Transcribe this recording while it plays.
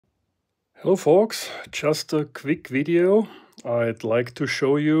Hello folks, just a quick video. I'd like to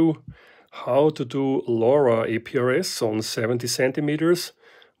show you how to do LORA APRS on 70 centimeters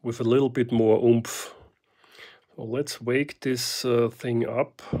with a little bit more oomph. So let's wake this thing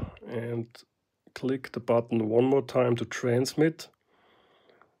up and click the button one more time to transmit.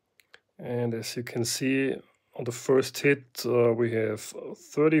 And as you can see on the first hit we have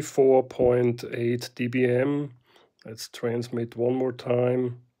 34.8 dBm. Let's transmit one more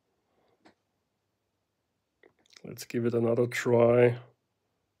time. Let's give it another try.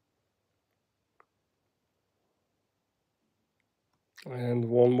 And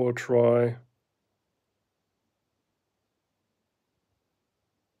one more try.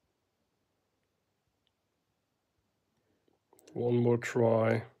 One more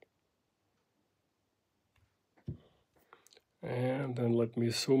try. And then let me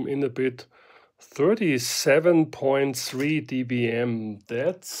zoom in a bit. 37.3 dBm.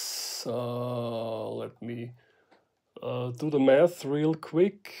 That's, let me do the math real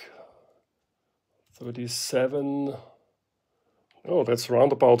quick. 37, oh, that's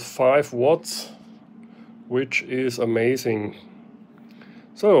around about 5 watts, which is amazing.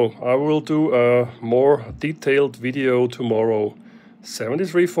 So I will do a more detailed video tomorrow.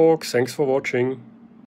 73 folks, thanks for watching.